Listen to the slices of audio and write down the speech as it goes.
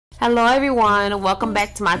Hello everyone, welcome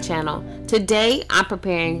back to my channel. Today I'm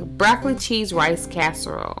preparing broccoli cheese rice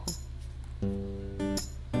casserole.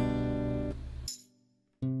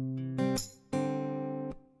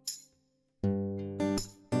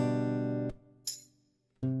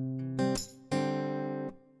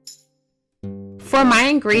 For my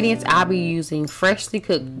ingredients, I'll be using freshly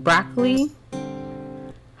cooked broccoli,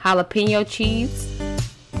 jalapeno cheese,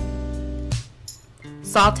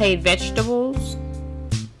 sauteed vegetables,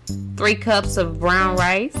 3 cups of brown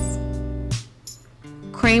rice,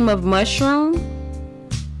 cream of mushroom,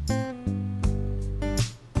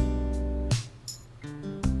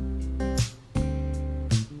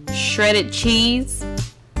 shredded cheese,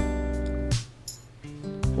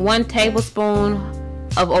 1 tablespoon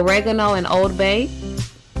of oregano and Old Bay,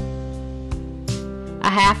 a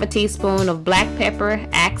half a teaspoon of black pepper,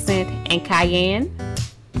 accent, and cayenne,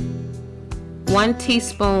 1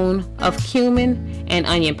 teaspoon of cumin and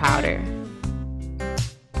onion powder.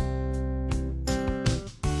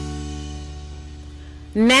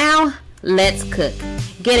 Now let's cook.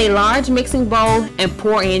 Get a large mixing bowl and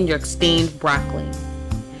pour in your steamed broccoli.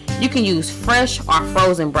 You can use fresh or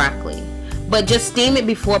frozen broccoli, but just steam it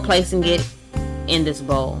before placing it in this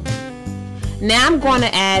bowl. Now I'm going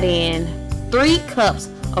to add in 3 cups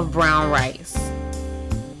of brown rice.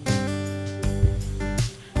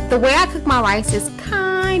 The way I cook my rice is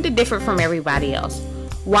kind of different from everybody else.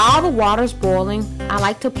 While the water's boiling, I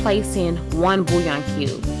like to place in 1 bouillon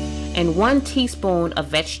cube and 1 teaspoon of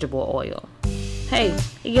vegetable oil. Hey,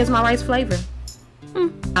 it gives my rice flavor.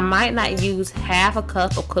 I might not use half a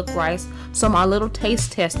cup of cooked rice, so my little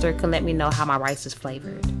taste tester can let me know how my rice is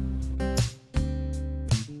flavored.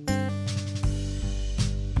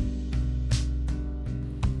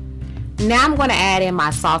 Now I'm going to add in my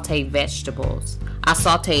sauteed vegetables. I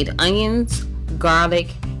sauteed onions, garlic,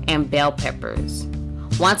 and bell peppers.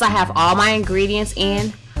 Once I have all my ingredients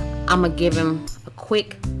in, I'm going to give them a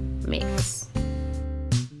quick mix.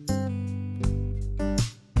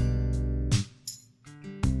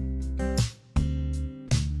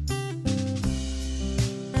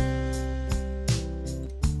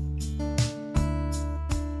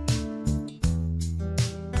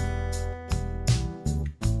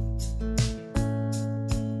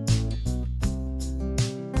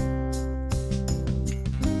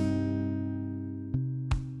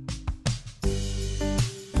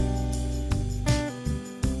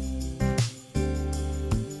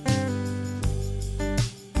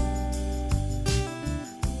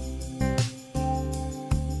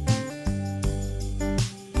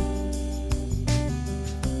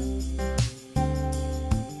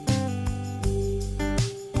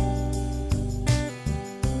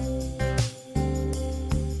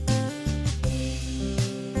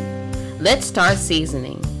 Let's start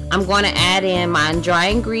seasoning. I'm going to add in my dry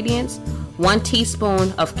ingredients, 1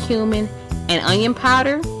 teaspoon of cumin and onion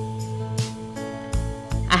powder,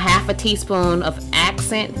 a half a teaspoon of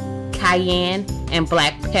accent, cayenne, and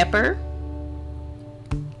black pepper,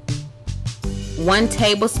 1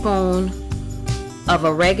 tablespoon of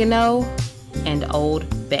oregano and Old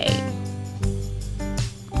Bay.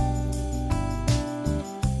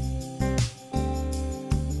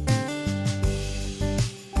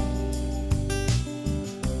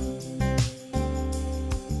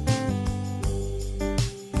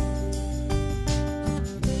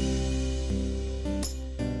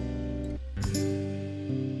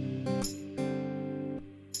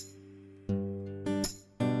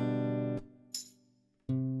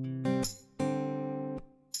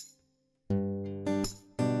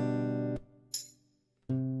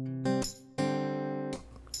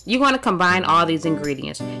 You want to combine all these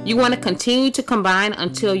ingredients. You want to continue to combine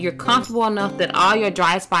until you're comfortable enough that all your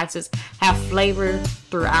dry spices have flavor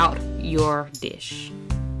throughout your dish.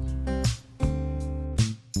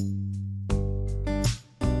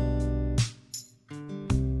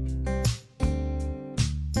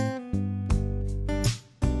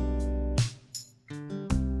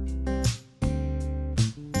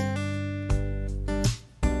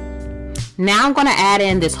 Now I'm going to add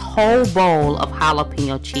in this whole bowl of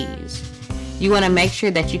jalapeno cheese. You want to make sure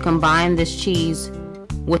that you combine this cheese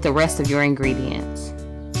with the rest of your ingredients.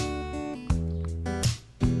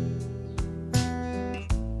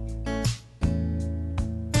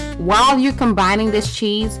 While you're combining this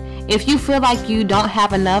cheese, if you feel like you don't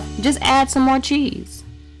have enough, just add some more cheese.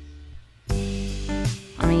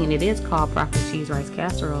 I mean, it is called broccoli cheese rice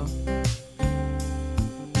casserole.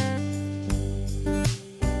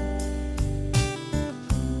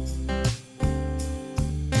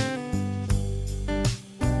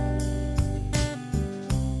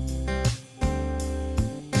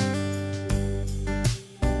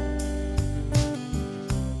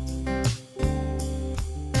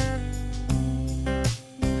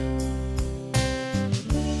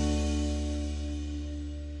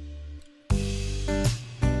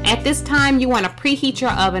 At this time, you want to preheat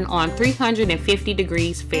your oven on 350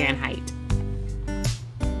 degrees Fahrenheit.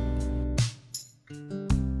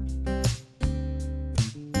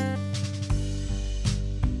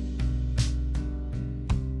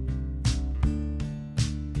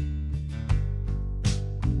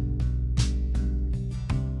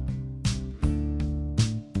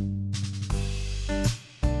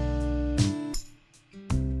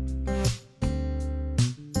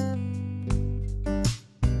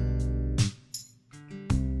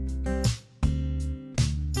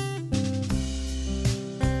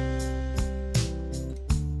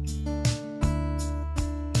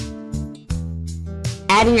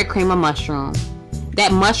 Adding your cream of mushroom.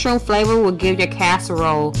 That mushroom flavor will give your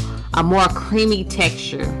casserole a more creamy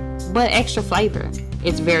texture, but extra flavor.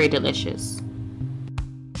 It's very delicious.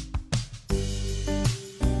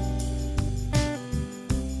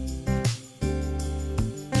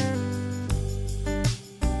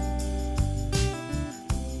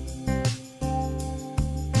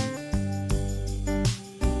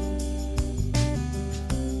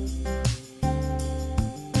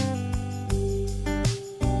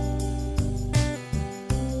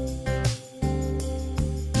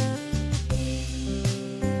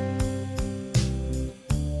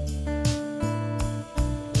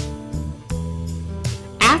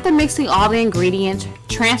 After mixing all the ingredients,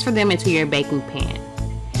 transfer them into your baking pan.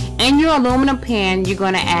 In your aluminum pan, you're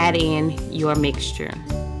going to add in your mixture.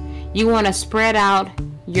 You want to spread out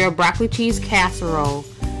your broccoli cheese casserole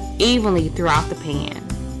evenly throughout the pan.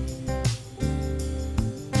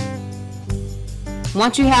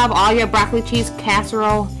 Once you have all your broccoli cheese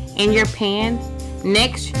casserole in your pan,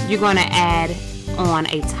 next you're going to add on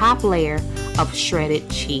a top layer of shredded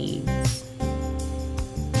cheese.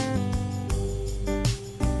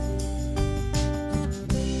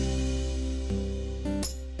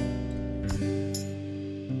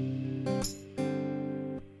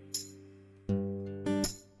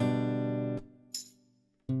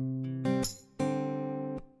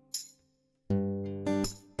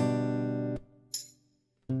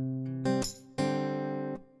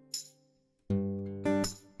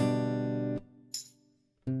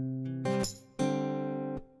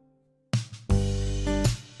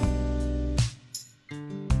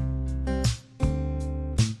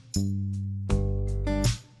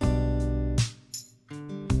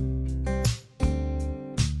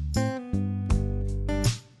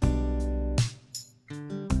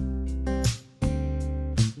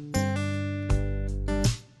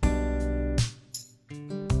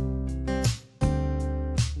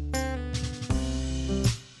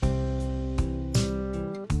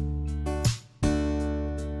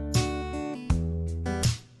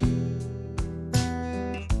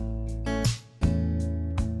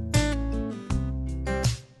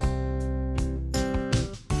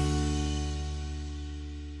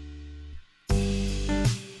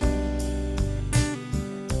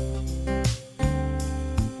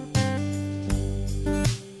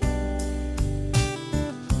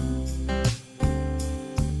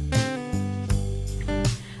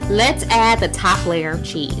 Let's add the top layer of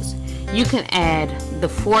cheese. You can add the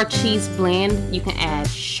 4 cheese blend. You can add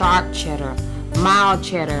sharp cheddar, mild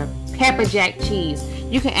cheddar, pepper jack cheese.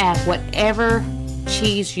 You can add whatever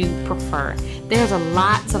cheese you prefer. There's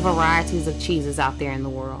lots of varieties of cheeses out there in the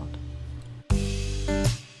world.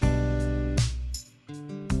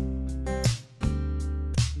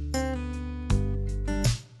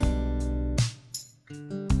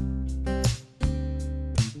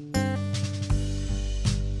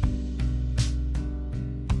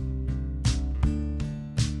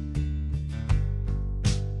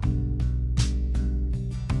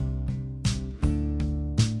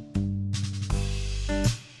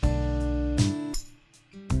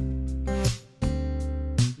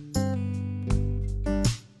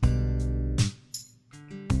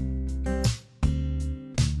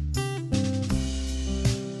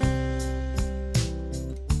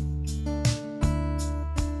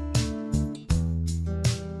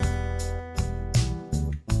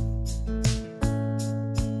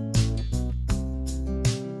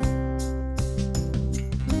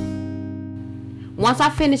 Once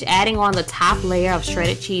I finish adding on the top layer of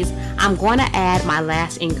shredded cheese, I'm going to add my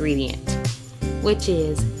last ingredient, which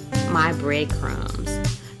is my breadcrumbs.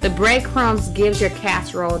 The breadcrumbs gives your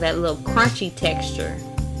casserole that little crunchy texture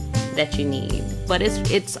that you need, but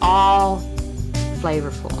it's all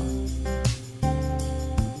flavorful.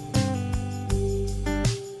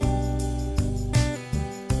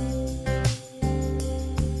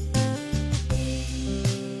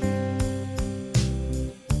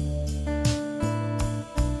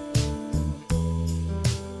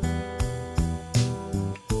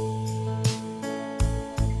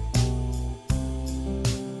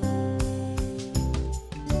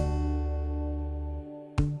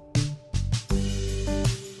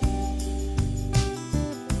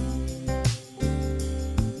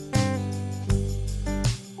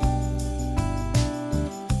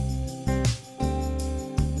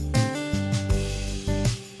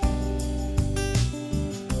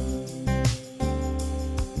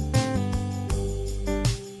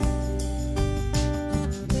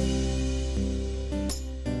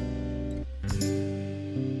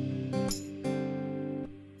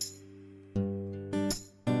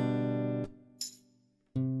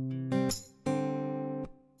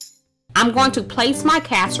 I'm going to place my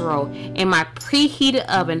casserole in my preheated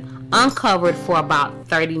oven uncovered for about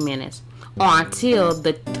 30 minutes or until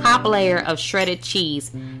the top layer of shredded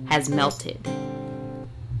cheese has melted.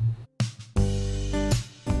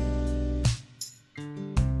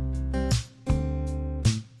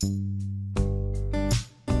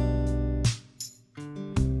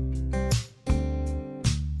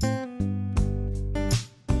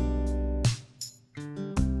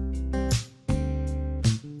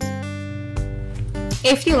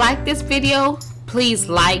 If you like this video, please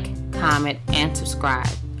like, comment, and subscribe.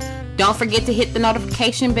 Don't forget to hit the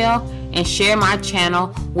notification bell and share my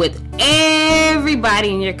channel with everybody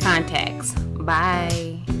in your contacts. Bye.